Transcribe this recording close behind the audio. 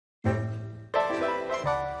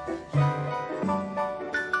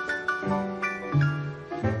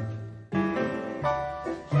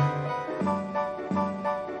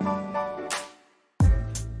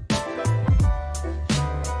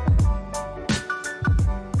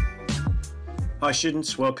Hi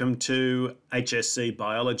students, welcome to HSC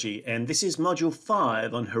Biology, and this is Module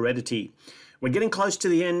 5 on heredity. We're getting close to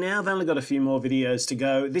the end now. I've only got a few more videos to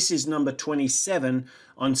go. This is number 27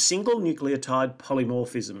 on single nucleotide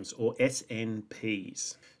polymorphisms, or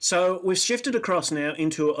SNPs. So we've shifted across now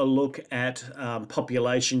into a look at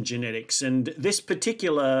population genetics, and this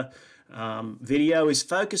particular video is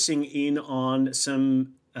focusing in on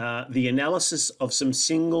some the analysis of some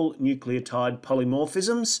single nucleotide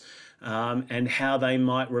polymorphisms and how they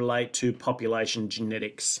might relate to population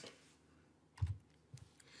genetics.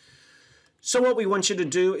 So what we want you to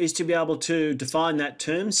do is to be able to define that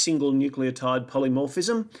term, single nucleotide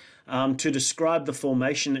polymorphism, to describe the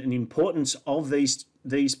formation and importance of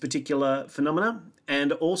these particular phenomena,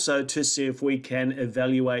 and also to see if we can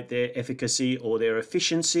evaluate their efficacy or their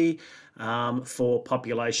efficiency for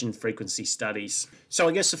population frequency studies. So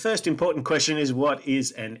I guess the first important question is, what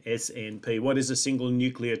is an SNP? What is a single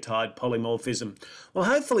nucleotide polymorphism? Well,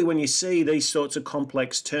 hopefully when you see these sorts of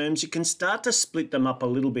complex terms, you can start to split them up a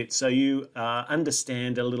little bit so you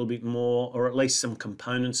understand a little bit more, or at least some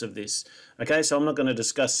components of this. Okay, so I'm not going to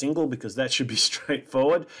discuss single because that should be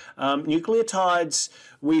straightforward. Nucleotides,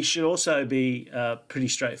 we should also be pretty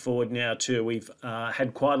straightforward now too. We've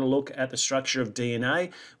had quite a look at the structure of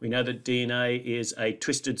DNA. We know that DNA is a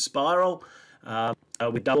twisted spiral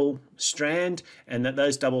with double strand, and that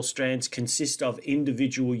those double strands consist of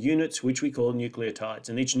individual units which we call nucleotides,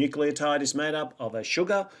 and each nucleotide is made up of a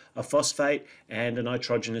sugar, a phosphate, and a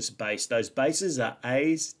nitrogenous base. Those bases are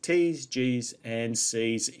A's, T's, G's, and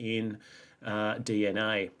C's in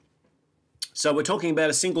DNA. So we're talking about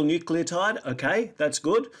a single nucleotide. Okay, that's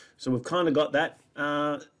good. So we've kind of got that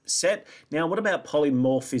set. Now, what about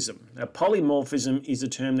polymorphism? Now, polymorphism is a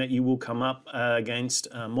term that you will come up against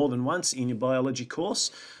more than once in your biology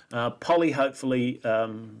course. Poly, hopefully,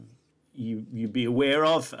 you be aware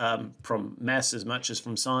of from maths as much as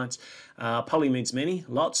from science. Poly means many,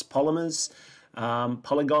 lots, polymers,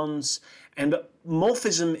 polygons, and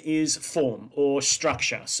morphism is form or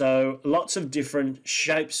structure. So lots of different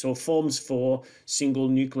shapes or forms for single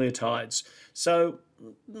nucleotides. So,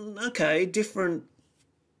 okay,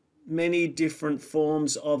 many different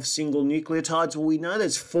forms of single nucleotides. Well, we know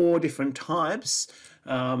there's 4 different types.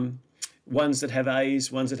 Ones that have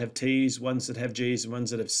A's, ones that have T's, ones that have G's, and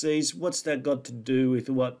ones that have C's. What's that got to do with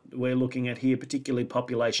what we're looking at here, particularly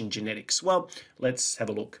population genetics? Well, let's have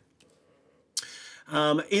a look.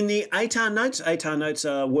 In the ATAR notes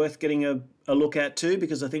are worth getting a look at too,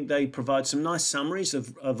 because I think they provide some nice summaries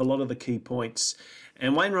of a lot of the key points.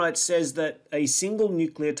 And Wainwright says that a single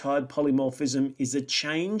nucleotide polymorphism is a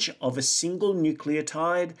change of a single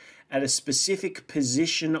nucleotide at a specific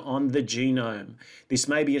position on the genome. This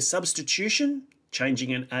may be a substitution,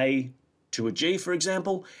 changing an A to a G, for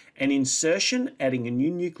example, an insertion, adding a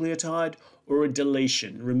new nucleotide, or a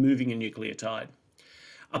deletion, removing a nucleotide.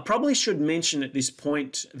 I probably should mention at this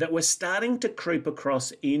point that we're starting to creep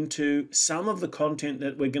across into some of the content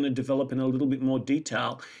that we're going to develop in a little bit more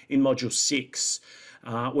detail in Module 6,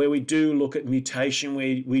 where we do look at mutation,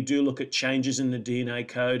 we do look at changes in the DNA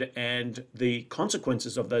code and the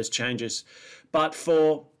consequences of those changes. But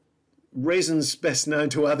for reasons best known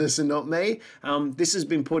to others and not me, this has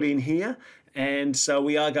been put in here, and so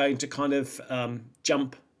we are going to kind of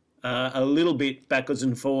jump a little bit backwards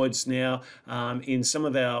and forwards now in some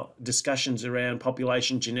of our discussions around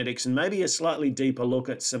population genetics, and maybe a slightly deeper look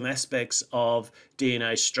at some aspects of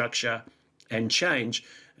DNA structure and change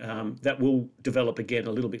that will develop again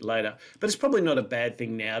a little bit later. But it's probably not a bad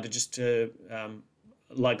thing now to just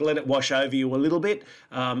like let it wash over you a little bit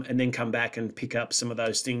and then come back and pick up some of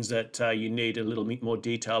those things that you need a little bit more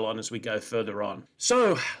detail on as we go further on.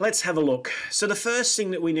 So let's have a look. So the first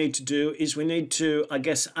thing that we need to do is we need to, I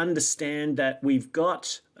guess, understand that we've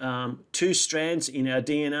got 2 strands in our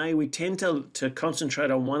DNA. We tend to concentrate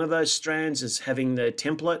on one of those strands as having the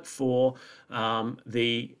template for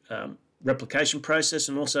the replication process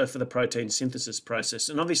and also for the protein synthesis process.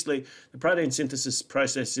 And obviously the protein synthesis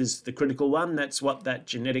process is the critical one. That's what that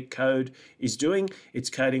genetic code is doing.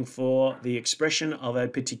 It's coding for the expression of a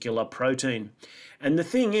particular protein. And the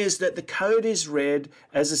thing is that the code is read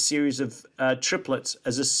as a series of triplets,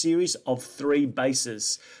 as a series of 3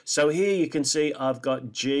 bases. So here you can see I've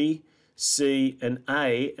got G, C, and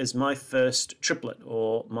A as my first triplet,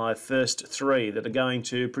 or my first 3 that are going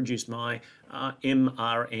to produce my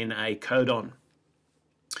mRNA codon.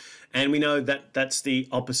 And we know that that's the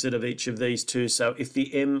opposite of each of these two. So if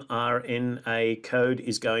the mRNA code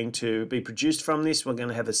is going to be produced from this, we're going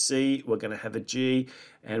to have a C, we're going to have a G,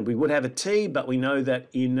 and we would have a T, but we know that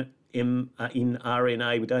in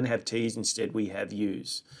RNA we don't have T's, instead we have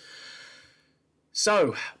U's.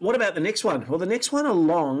 So what about the next one? Well, the next one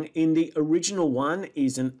along in the original one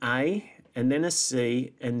is an A and then a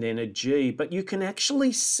C and then a G. But you can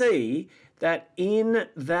actually see that in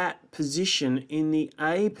that position, in the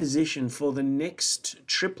A position for the next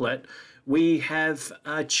triplet, we have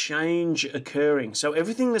a change occurring. So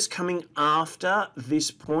everything that's coming after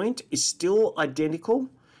this point is still identical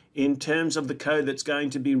in terms of the code that's going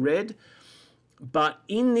to be read. But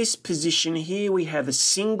in this position here, we have a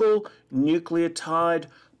single nucleotide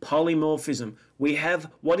polymorphism. We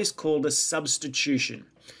have what is called a substitution.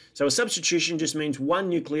 So a substitution just means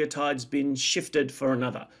one nucleotide's been shifted for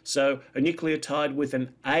another. So a nucleotide with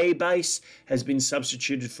an A base has been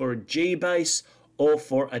substituted for a G base or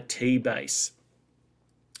for a T base.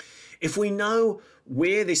 If we know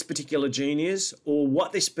where this particular gene is, or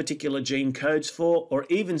what this particular gene codes for, or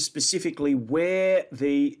even specifically where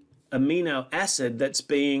the amino acid that's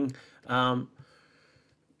being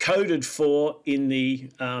coded for in the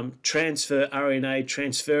transfer RNA,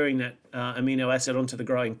 transferring that amino acid onto the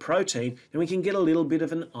growing protein, then we can get a little bit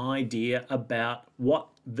of an idea about what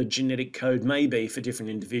the genetic code may be for different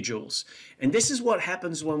individuals. And this is what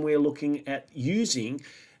happens when we're looking at using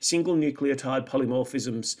single nucleotide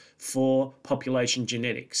polymorphisms for population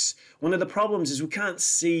genetics. One of the problems is we can't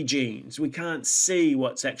see genes. We can't see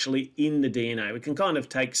what's actually in the DNA. We can kind of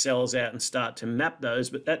take cells out and start to map those,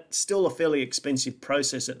 but that's still a fairly expensive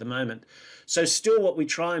process at the moment. So still what we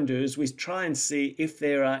try and do is we try and see if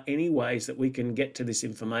there are any ways that we can get to this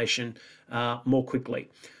information more quickly.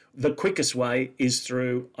 The quickest way is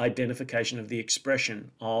through identification of the expression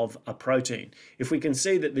of a protein. If we can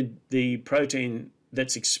see that the protein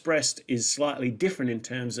that's expressed is slightly different in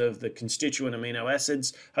terms of the constituent amino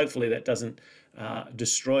acids, hopefully that doesn't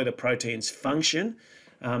destroy the protein's function,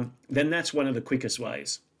 then that's one of the quickest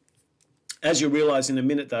ways. As you'll realise in a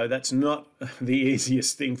minute though, that's not the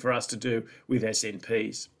easiest thing for us to do with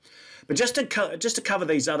SNPs. But just to cover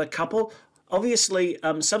these other couple, obviously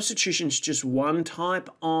substitution is just one type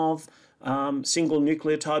of single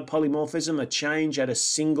nucleotide polymorphism, a change at a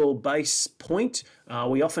single base point.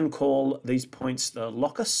 We often call these points the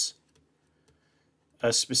locus,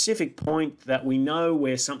 a specific point that we know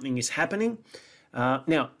where something is happening.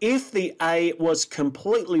 Now, if the A was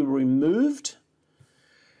completely removed,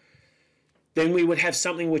 then we would have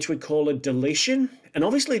something which we call a deletion. And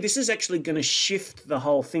obviously this is actually going to shift the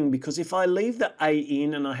whole thing, because if I leave the A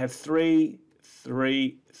in and I have 3,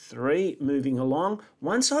 3, 3 moving along,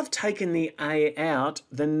 once I've taken the A out,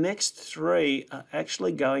 the next 3 are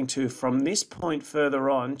actually going to, from this point further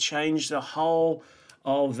on, change the whole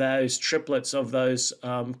of those triplets, of those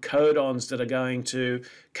codons that are going to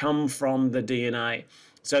come from the DNA.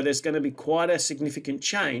 So there's going to be quite a significant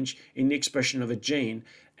change in the expression of a gene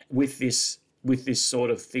with this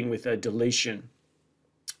sort of thing, with a deletion.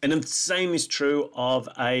 And the same is true of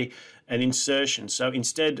an insertion. So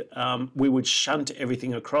instead, we would shunt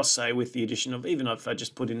everything across, say, with the addition of, even if I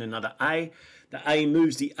just put in another A, the A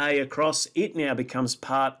moves the A across, it now becomes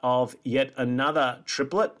part of yet another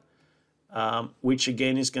triplet, which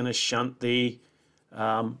again is going to shunt the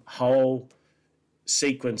whole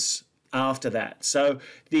sequence after that. So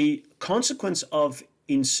the consequence of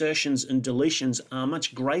insertions and deletions are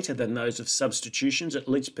much greater than those of substitutions, at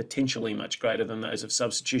least potentially much greater than those of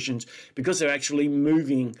substitutions, because they're actually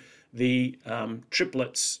moving the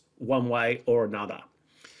triplets one way or another.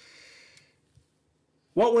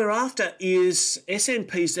 What we're after is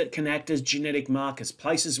SNPs that can act as genetic markers,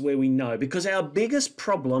 places where we know, because our biggest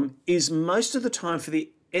problem is most of the time for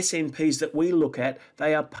the SNPs that we look at,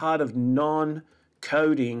 they are part of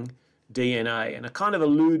non-coding DNA. And I kind of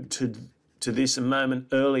alluded to this a moment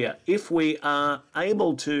earlier. If we are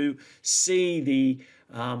able to see the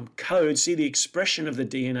code, see the expression of the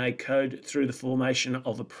DNA code through the formation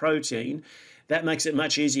of a protein, that makes it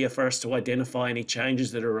much easier for us to identify any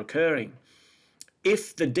changes that are occurring.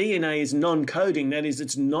 If the DNA is non-coding, that is,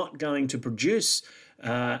 it's not going to produce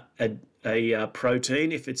a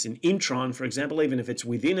protein, if it's an intron, for example, even if it's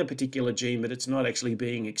within a particular gene, but it's not actually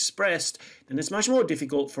being expressed, then it's much more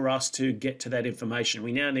difficult for us to get to that information.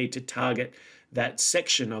 We now need to target that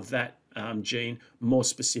section of that gene more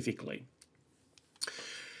specifically.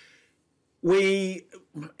 We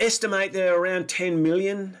estimate there are around 10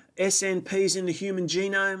 million SNPs in the human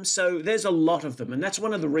genome, so there's a lot of them, and that's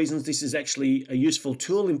one of the reasons this is actually a useful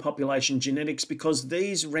tool in population genetics, because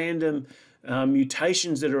these random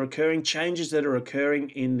mutations that are occurring, changes that are occurring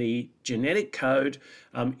in the genetic code,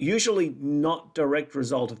 usually not direct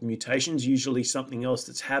result of mutations, usually something else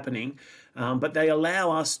that's happening, but they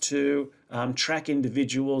allow us to track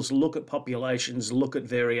individuals, look at populations, look at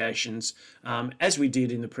variations, as we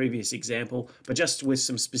did in the previous example, but just with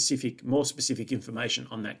some more specific information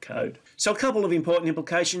on that code. So a couple of important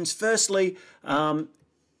implications. Firstly,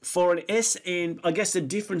 for an I guess the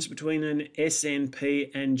difference between an SNP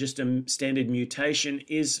and just a standard mutation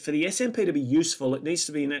is for the SNP to be useful, it needs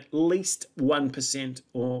to be in at least 1%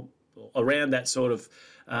 or around that sort of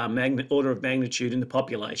order of magnitude in the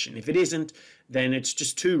population. If it isn't, then it's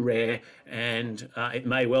just too rare, and it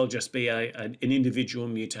may well just be an individual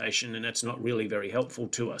mutation, and that's not really very helpful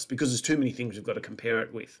to us because there's too many things we've got to compare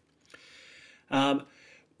it with.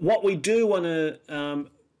 What we do want to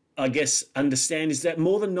I guess, understand is that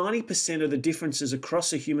more than 90% of the differences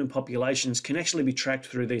across the human populations can actually be tracked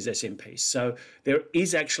through these SNPs. So there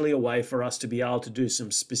is actually a way for us to be able to do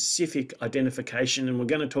some specific identification, and we're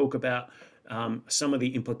going to talk about some of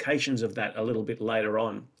the implications of that a little bit later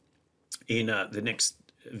on in the next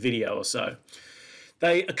video or so.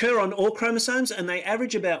 They occur on all chromosomes, and they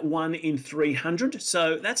average about 1 in 300.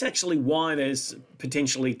 So that's actually why there's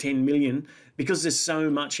potentially 10 million, because there's so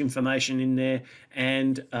much information in there,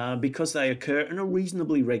 and because they occur on a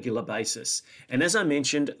reasonably regular basis. And as I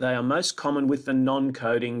mentioned, they are most common with the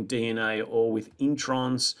non-coding DNA or with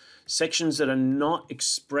introns, sections that are not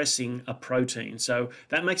expressing a protein. So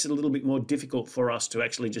that makes it a little bit more difficult for us to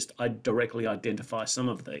actually just directly identify some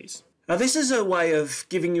of these. Now, this is a way of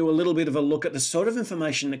giving you a little bit of a look at the sort of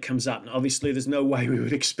information that comes up. Now, obviously, there's no way we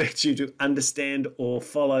would expect you to understand or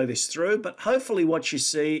follow this through, but hopefully what you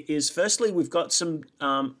see is, firstly, we've got some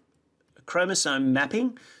chromosome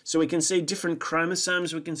mapping. So we can see different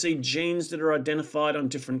chromosomes, we can see genes that are identified on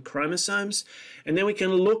different chromosomes, and then we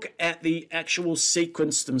can look at the actual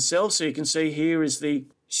sequence themselves. So you can see here is the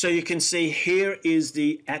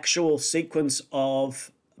actual sequence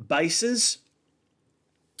of bases.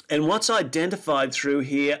 And what's identified through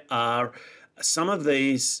here are some of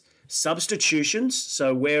these substitutions,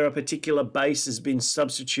 so where a particular base has been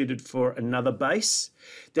substituted for another base.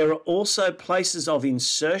 There are also places of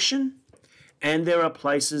insertion, and there are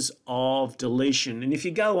places of deletion. And if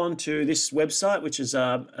you go on to this website, which is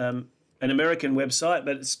an American website,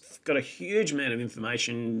 but it's got a huge amount of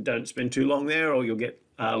information, don't spend too long there or you'll get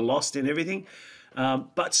lost in everything.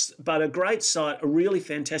 But a great site, a really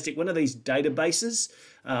fantastic, one of these databases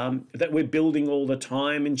that we're building all the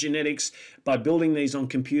time in genetics. By building these on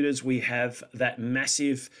computers, we have that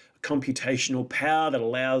massive computational power that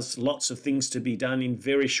allows lots of things to be done in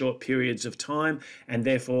very short periods of time, and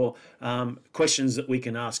therefore questions that we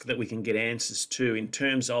can ask that we can get answers to in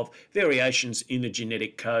terms of variations in the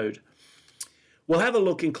genetic code. We'll have a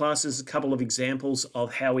look in classes, a couple of examples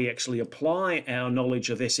of how we actually apply our knowledge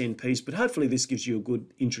of SNPs, but hopefully this gives you a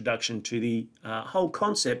good introduction to the whole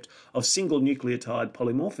concept of single nucleotide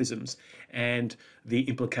polymorphisms and the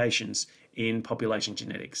implications in population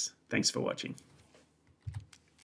genetics. Thanks for watching.